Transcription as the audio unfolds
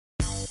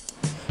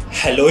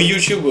Hello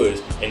YouTubers,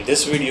 in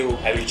this video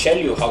I will tell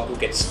you how to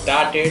get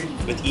started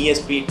with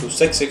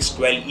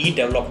ESP826612E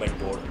development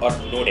board or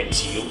Node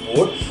MCU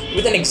board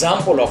with an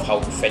example of how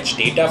to fetch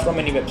data from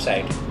any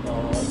website.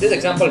 This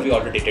example we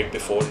already did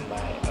before in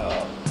my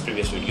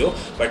previous video,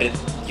 but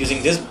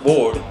using this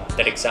board,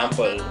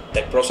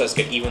 that process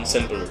get even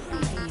simpler.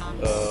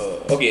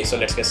 Okay, so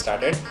let's get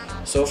started.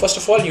 So first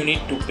of all, you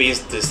need to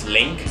paste this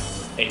link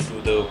into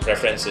the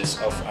preferences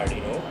of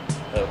Arduino.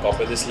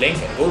 Copy this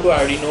link and go to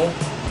Arduino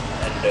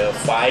and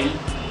file,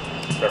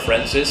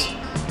 preferences,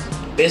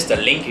 paste the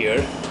link here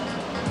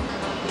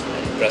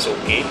and press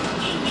OK.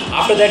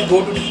 After that,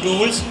 go to the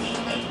tools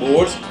and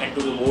boards and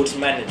to the boards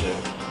manager.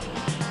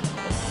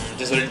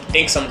 This will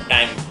take some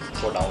time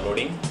for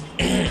downloading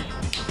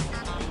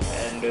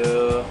and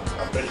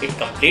after it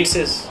completes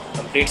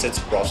its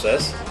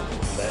process,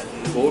 then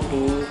go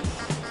to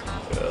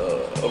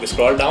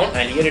scroll down,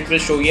 and here it will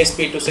show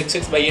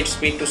ESP8266 by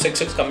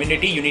ESP8266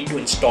 community. You need to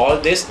install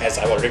this, as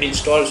I've already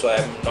installed, so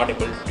I'm not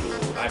able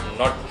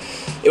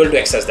to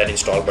access that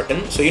install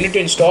button. So you need to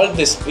install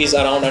this. Is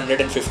around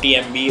 150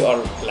 MB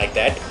or like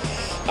that.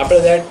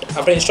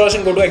 After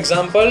installation, go to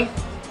example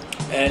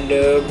and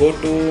go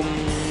to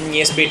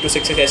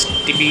ESP8266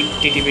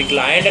 TTP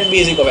client and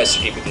basic of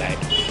HTTP client.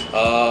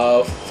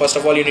 First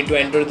of all, you need to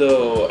enter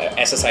the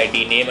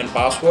SSID name and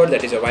password,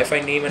 that is your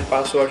Wi-Fi name and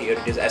password. Here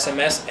it is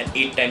SMS and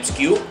 8 times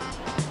Q.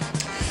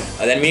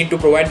 Then we need to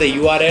provide the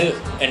URL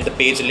and the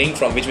page link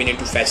from which we need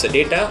to fetch the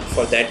data.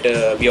 For that,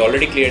 we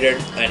already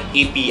created an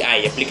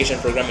API, application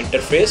program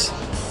interface.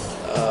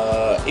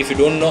 If you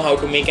don't know how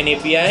to make an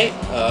API,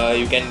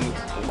 you can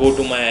go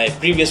to my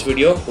previous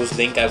video whose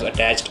link I have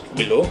attached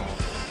below.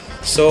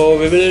 So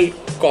we will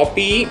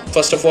copy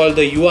first of all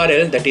the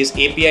URL, that is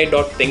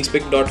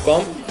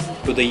api.thingspeak.com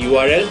to the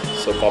URL.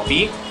 So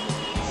copy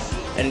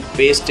and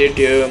paste it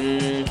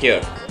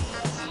here.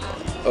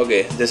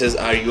 Okay, this is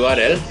our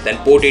URL. Then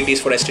port 80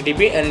 is for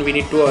HTTP, and we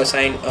need to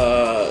assign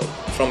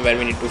from where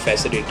we need to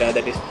fetch the data,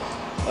 that is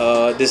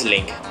this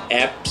link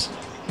apps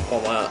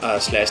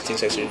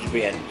 /things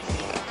HTTP and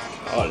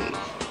all.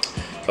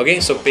 Okay,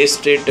 so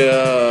paste it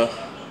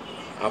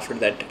after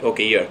that.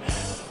 Okay, here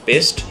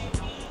paste,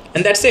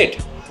 and that's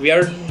it. We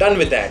are done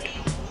with that.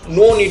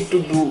 No need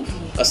to do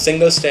a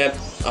single step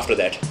after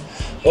that.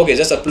 Okay,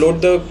 just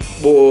upload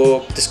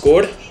this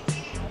code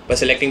by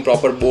selecting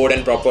proper board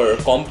and proper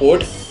COM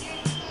port,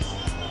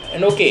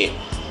 and okay.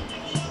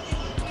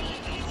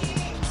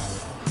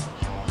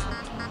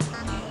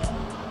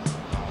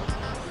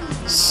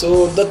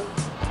 So the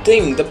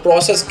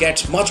process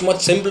gets much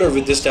simpler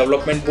with this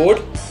development board,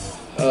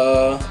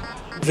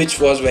 which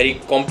was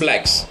very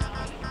complex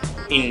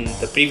in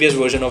the previous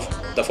version of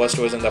the first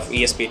version of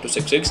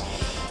ESP8266.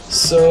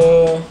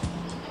 So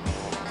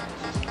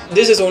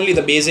this is only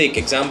the basic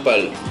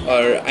example,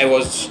 or I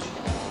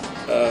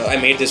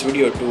made this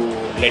video to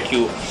let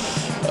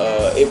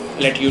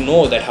you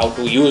know that how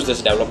to use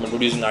this development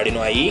board using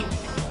Arduino IDE.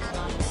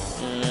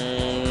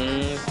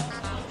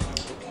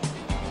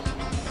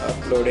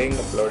 Uploading.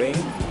 Uploading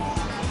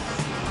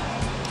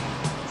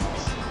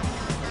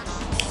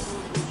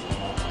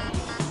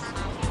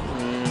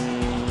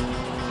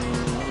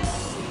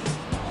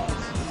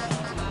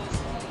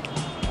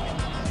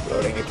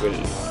it will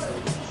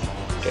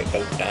take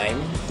a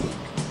time.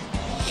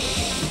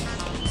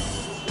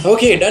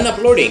 Okay, done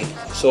uploading.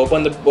 So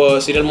open the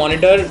serial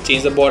monitor,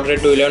 change the baud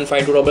rate to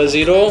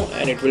 115200,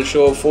 and it will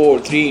show 4,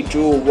 3,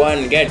 2,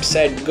 1, get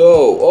set,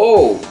 go.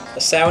 Oh,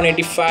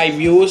 785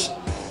 views.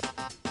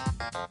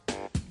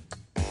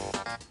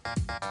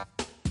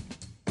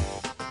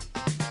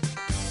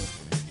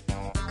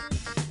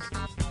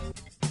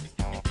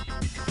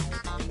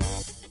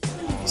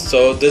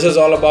 So this is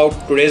all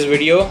about today's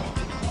video.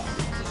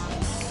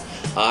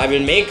 I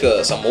will make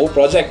some more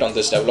project on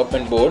this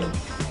development board.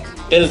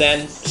 Till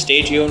then,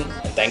 stay tuned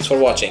and thanks for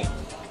watching.